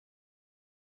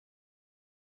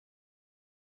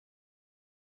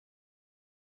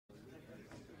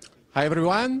Hi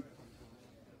everyone.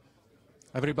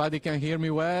 Everybody can hear me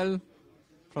well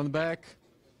from the back?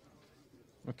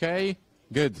 Okay,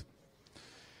 good.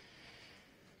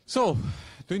 So,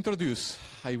 to introduce,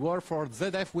 I work for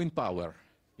ZF Wind Power.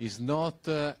 It's not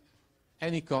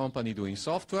any company doing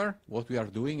software. What we are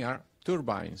doing are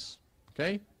turbines,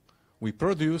 okay? We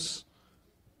produce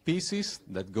pieces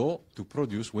that go to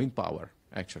produce wind power,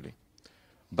 actually.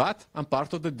 But I'm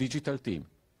part of the digital team.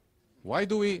 Why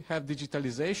do we have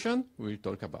digitalization? We'll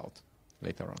talk about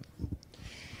later on.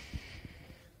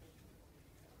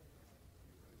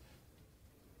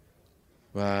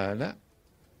 Voilà.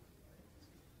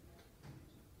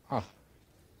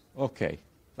 Okay,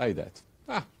 like that.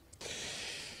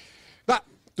 But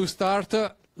to start,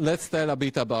 let's tell a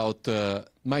bit about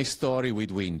my story with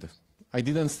wind. I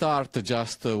didn't start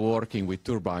just working with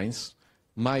turbines.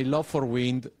 My love for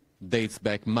wind dates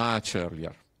back much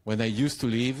earlier, when I used to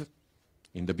live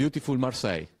in the beautiful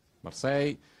Marseille.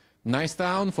 Marseille, nice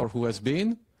town for who has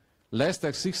been, less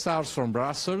than 6 hours from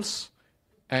Brussels,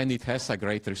 and it has a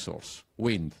great resource,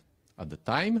 wind. At the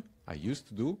time, I used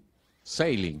to do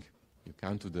sailing. You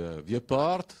come to the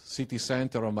viewport, city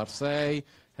center of Marseille,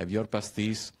 have your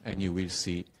pastis, and you will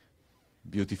see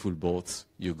beautiful boats.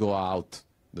 You go out,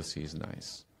 the sea is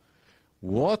nice.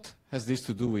 What has this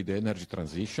to do with the energy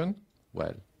transition?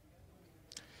 Well,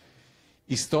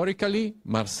 historically,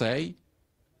 Marseille,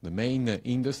 the main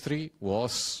industry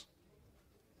was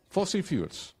fossil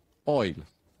fuels, oil,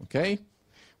 okay?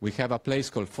 We have a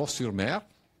place called Fos-sur-Mer,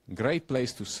 great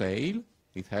place to sail.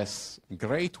 It has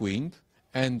great wind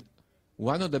and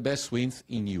one of the best winds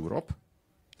in Europe.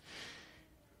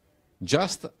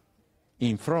 Just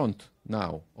in front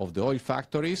now of the oil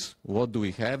factories, what do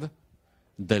we have?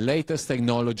 The latest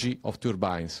technology of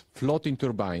turbines. Floating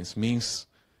turbines means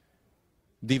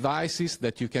devices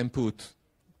that you can put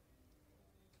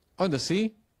on the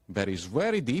sea, that is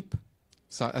very deep,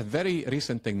 so a very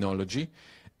recent technology,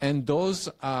 and those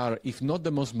are, if not the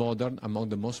most modern, among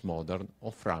the most modern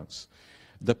of France.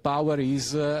 The power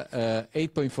is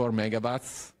 8.4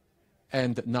 megawatts,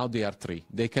 and now they are 3.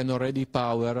 They can already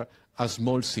power a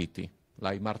small city,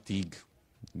 like Martigues.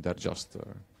 They're just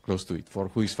close to it, for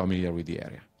who is familiar with the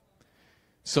area.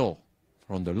 So,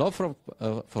 from the love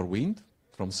for wind,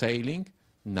 from sailing,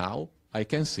 now I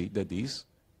can see that this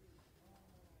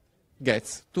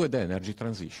gets to the energy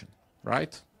transition,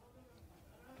 right?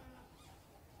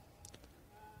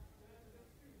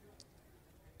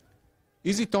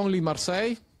 Is it only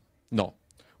Marseille? No.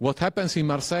 What happens in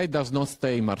Marseille does not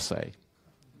stay in Marseille.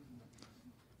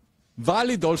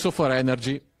 Valid also for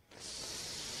energy.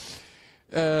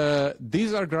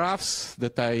 These are graphs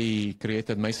that I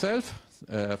created myself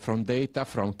from data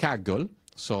from Kaggle,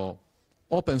 so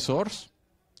open source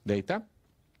data.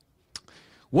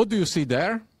 What do you see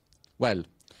there? Well,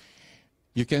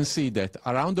 you can see that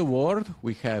around the world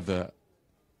we have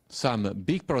some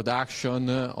big production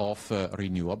of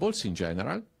renewables in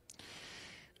general.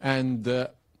 And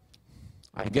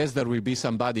I guess there will be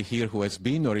somebody here who has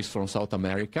been or is from South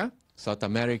America. South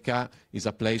America is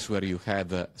a place where you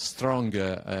have strong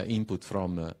input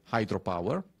from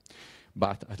hydropower.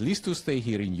 But at least to stay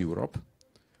here in Europe,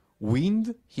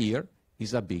 wind here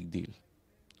is a big deal.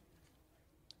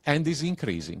 And is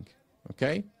increasing,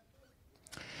 okay?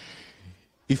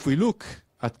 If we look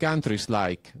at countries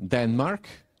like Denmark,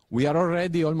 we are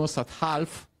already almost at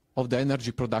half of the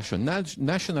energy production,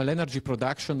 national energy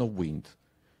production of wind.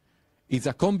 It's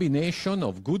a combination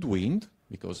of good wind,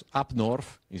 because up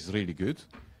north is really good,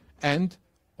 and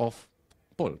of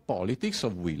politics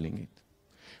of willing it.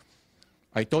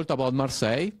 I told about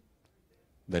Marseille,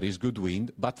 there is good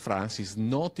wind, but France is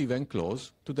not even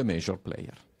close to the major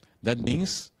player. That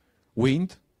means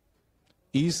wind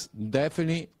is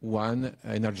definitely one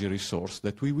energy resource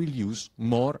that we will use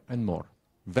more and more.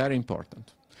 Very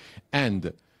important.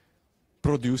 And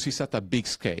produces at a big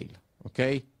scale,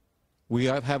 okay? We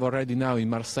have already now in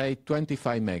Marseille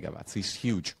 25 megawatts. It's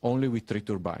huge, only with 3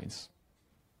 turbines.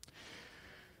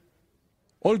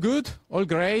 All good, all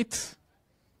great.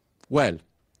 Well,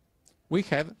 we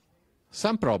have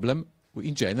some problem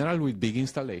in general with big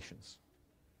installations.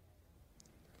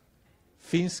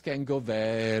 Things can go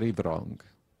very wrong,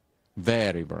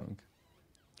 very wrong.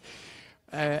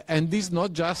 And this is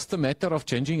not just a matter of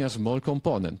changing a small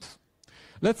component.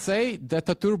 Let's say that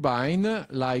a turbine,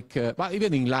 like, well,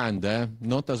 even in land,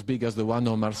 not as big as the one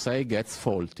on Marseille, gets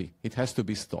faulty. It has to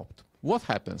be stopped. What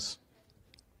happens?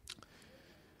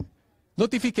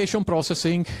 Notification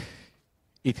processing,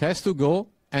 it has to go,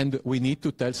 and we need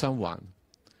to tell someone.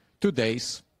 2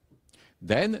 days.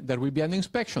 Then there will be an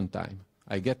inspection time.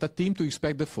 I get a team to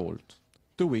inspect the fault.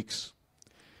 2 weeks.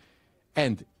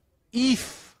 And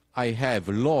if I have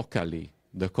locally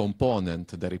the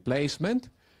component, the replacement,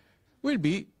 will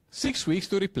be 6 weeks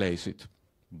to replace it,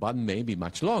 but maybe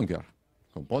much longer.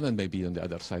 Component may be on the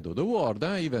other side of the world,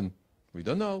 even, we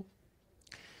don't know.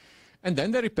 And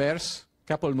then the repairs,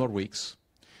 couple more weeks.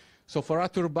 So for a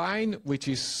turbine, which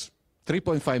is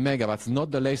 3.5 megawatts,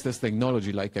 not the latest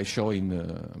technology like I show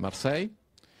in Marseille,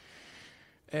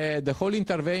 the whole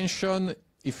intervention,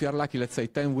 if you are lucky, let's say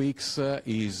 10 weeks,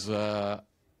 is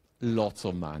lots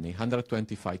of money,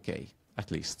 125K at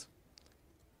least.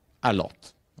 A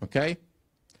lot, okay?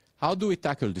 How do we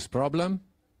tackle this problem?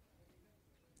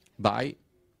 By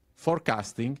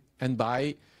forecasting and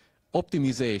by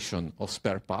optimization of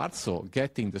spare parts, so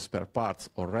getting the spare parts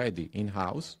already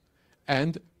in-house,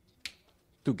 and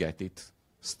to get it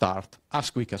start as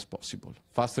quick as possible,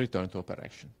 fast return to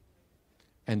operation.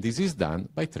 And this is done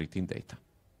by treating data.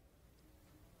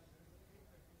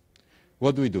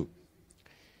 What do we do?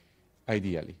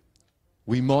 Ideally,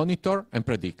 we monitor and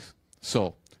predict.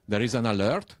 So there is an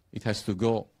alert, it has to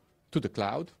go to the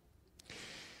cloud.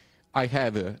 I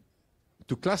have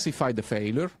to classify the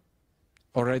failure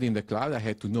already in the cloud. I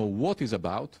have to know what is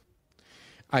about.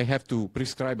 I have to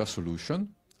prescribe a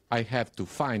solution. I have to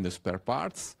find the spare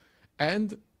parts.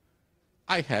 And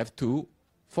I have to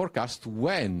forecast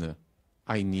when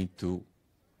I need to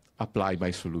apply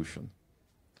my solution.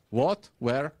 What,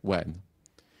 where, when.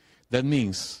 That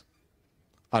means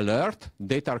alert,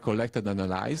 data are collected,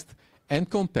 analyzed, and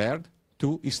compared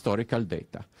to historical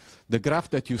data. The graph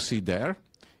that you see there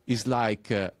is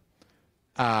like an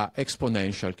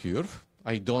exponential curve.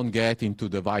 I don't get into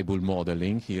the Weibull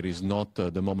modeling. Here is not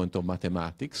the moment of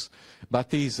mathematics,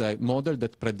 but is a model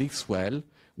that predicts well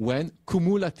when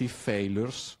cumulative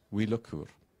failures will occur,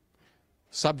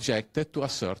 subjected to a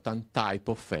certain type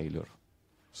of failure.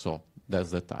 So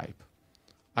that's the type.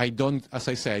 I don't, as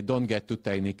I say, I don't get too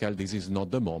technical. This is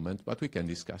not the moment, but we can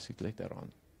discuss it later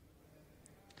on.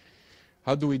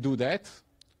 How do we do that?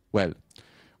 Well,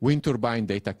 wind turbine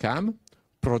data come,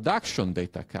 production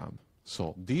data come.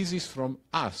 So this is from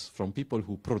us, from people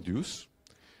who produce.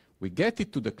 We get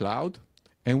it to the cloud,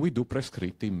 and we do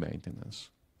prescriptive maintenance.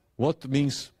 What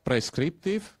means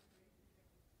prescriptive?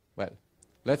 Well,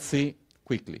 let's see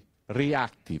quickly.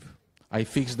 Reactive. I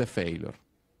fix the failure.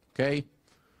 Okay?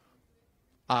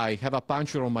 I have a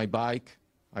puncture on my bike,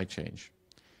 I change.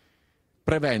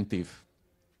 Preventive.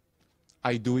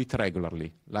 I do it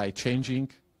regularly, like changing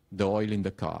the oil in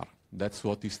the car. That's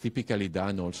what is typically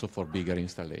done also for bigger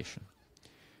installation.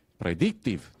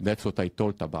 Predictive, that's what I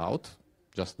told about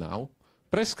just now.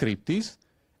 Prescriptive,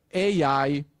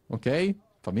 AI, okay?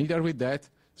 Familiar with that?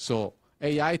 So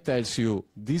AI tells you,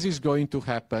 this is going to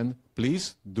happen,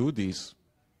 please do this.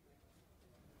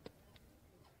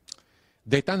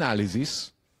 Data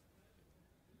analysis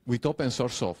with open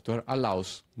source software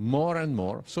allows more and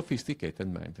more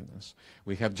sophisticated maintenance.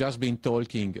 We have just been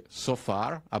talking so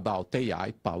far about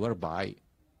AI powered by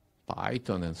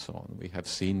Python and so on. We have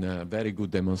seen very good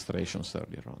demonstrations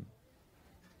earlier on.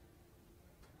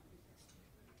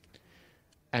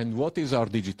 And what is our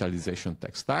digitalization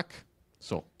tech stack?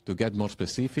 So to get more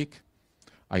specific,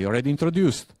 I already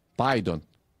introduced Python.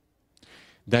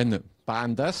 Then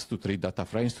pandas to treat data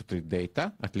frames, to treat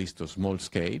data, at least to small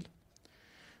scale.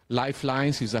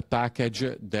 Lifelines is a package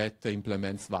that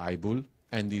implements Weibull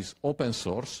and is open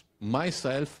source.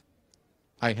 Myself,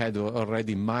 I had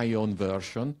already my own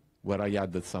version where I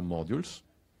added some modules.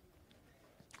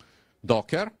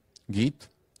 Docker, Git,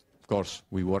 of course,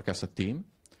 we work as a team.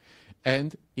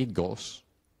 And it goes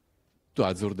to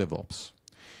Azure DevOps.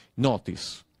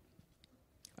 Notice,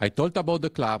 I told about the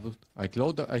cloud, I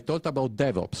told about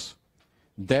DevOps.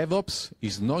 DevOps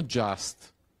is not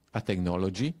just a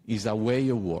technology, it's a way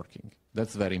of working.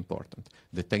 That's very important.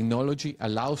 The technology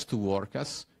allows to work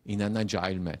us in an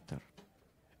agile manner.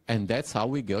 And that's how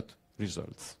we get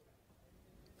results.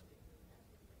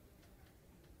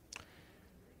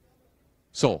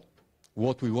 So,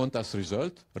 what we want as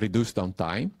result, reduce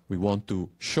downtime. We want to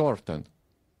shorten.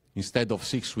 Instead of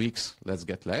 6 weeks, let's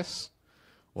get less,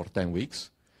 or 10 weeks.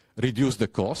 Reduce the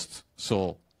cost.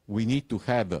 So we need to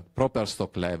have a proper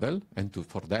stock level, and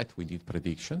for that we need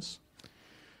predictions.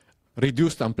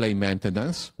 Reduce unplanned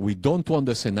maintenance. We don't want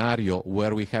the scenario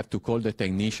where we have to call the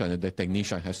technician and the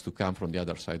technician has to come from the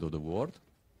other side of the world.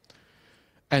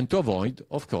 And to avoid,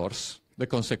 of course, the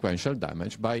consequential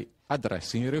damage by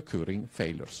addressing recurring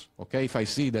failures. Okay, if I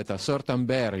see that a certain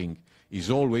bearing is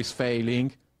always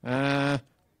failing,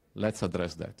 let's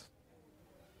address that.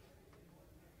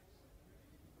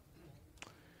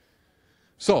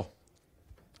 So,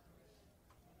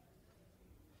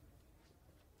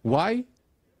 why?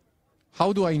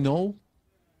 How do I know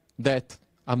that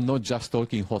I'm not just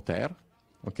talking hot air,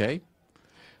 okay?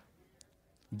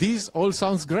 This all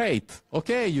sounds great.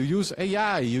 Okay, you use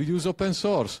AI, you use open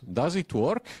source. Does it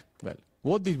work? Well,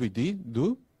 what did we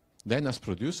do? Then as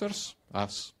producers,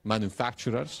 as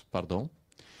manufacturers, pardon,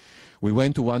 we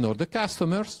went to one of the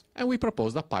customers and we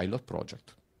proposed a pilot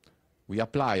project. We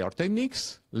apply our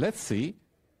techniques, let's see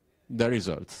the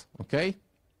results, okay?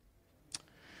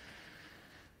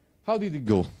 How did it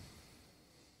go?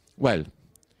 Well,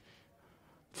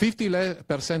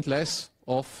 50% less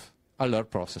of alert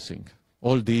processing,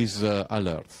 all these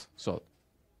alerts. So,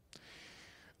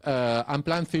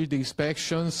 unplanned field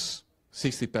inspections,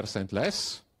 60%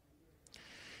 less.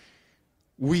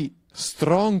 We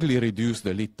strongly reduced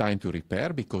the lead time to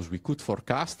repair because we could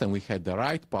forecast and we had the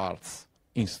right parts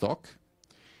in stock.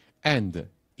 And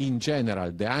in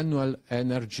general, the annual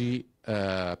energy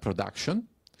production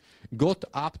got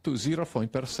up to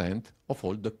 0% of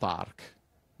all the park,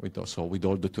 with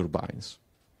all the turbines.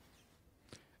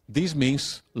 This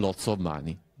means lots of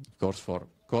money. Of course, for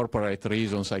corporate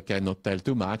reasons, I cannot tell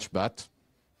too much, but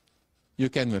you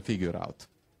can figure out.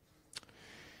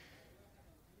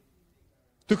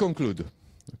 To conclude,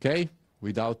 okay,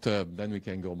 without, then we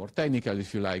can go more technical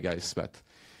if you like, guys, but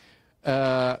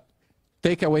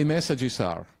takeaway messages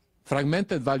are,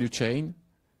 fragmented value chain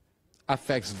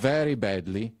affects very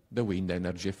badly the wind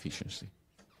energy efficiency.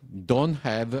 Don't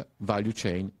have value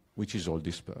chain which is all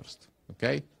dispersed,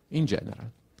 okay, in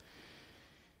general.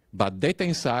 But data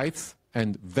insights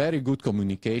and very good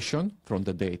communication from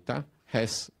the data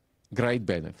has great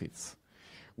benefits.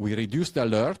 We reduce the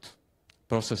alert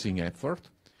processing effort.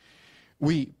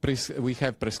 We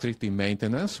have prescriptive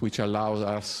maintenance, which allows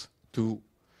us to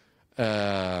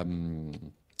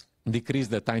decrease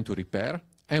the time to repair,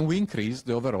 and we increase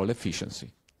the overall efficiency.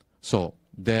 So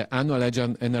the annual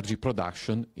energy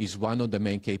production is one of the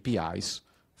main KPIs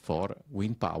for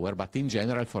wind power, but in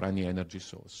general for any energy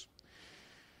source.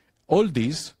 All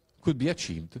this could be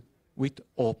achieved with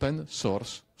open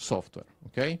source software,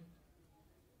 okay?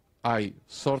 I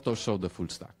sort of showed the full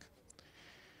stack.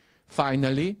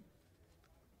 Finally,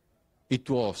 it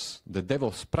was the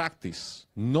DevOps practice,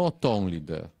 not only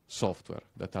the software,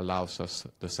 that allows us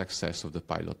the success of the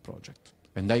pilot project.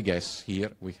 And I guess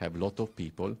here we have a lot of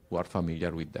people who are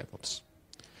familiar with DevOps.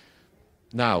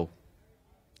 Now,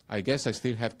 I guess I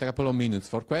still have a couple of minutes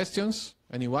for questions.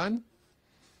 Anyone?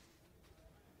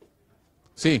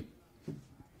 Sì.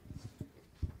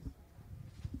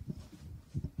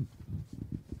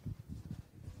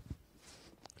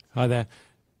 Hi there.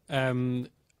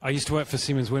 I used to work for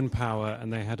Siemens Wind Power,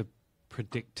 and they had a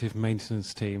predictive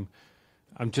maintenance team.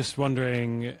 I'm just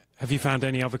wondering, have you found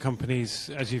any other companies,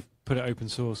 as you've put it open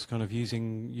source, kind of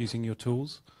using your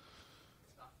tools?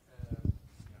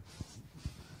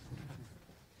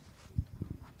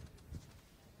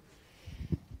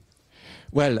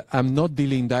 Well, I'm not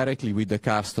dealing directly with the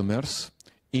customers.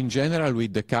 In general,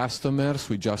 with the customers,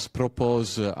 we just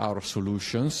propose our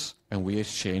solutions and we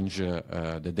exchange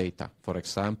the data. For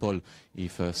example,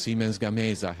 if Siemens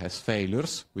Gamesa has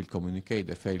failures, we'll communicate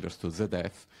the failures to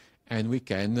ZF, and we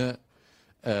can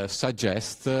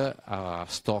suggest a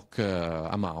stock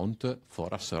amount for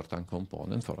a certain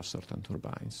component, for a certain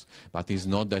turbines. But it's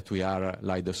not that we are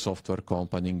like the software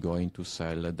company going to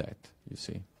sell that, you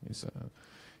see.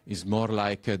 It's more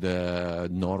like the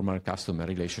normal customer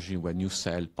relationship when you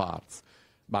sell parts.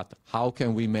 But how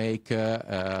can we make,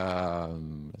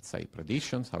 let's say,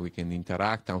 predictions, how we can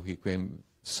interact, how we can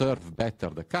serve better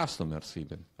the customers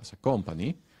even as a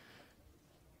company?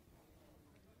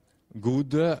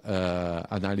 Good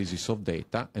analysis of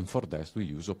data, and for that we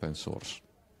use open source.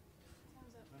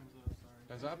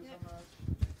 Thumbs up. Thumbs up.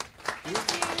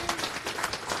 Thank you.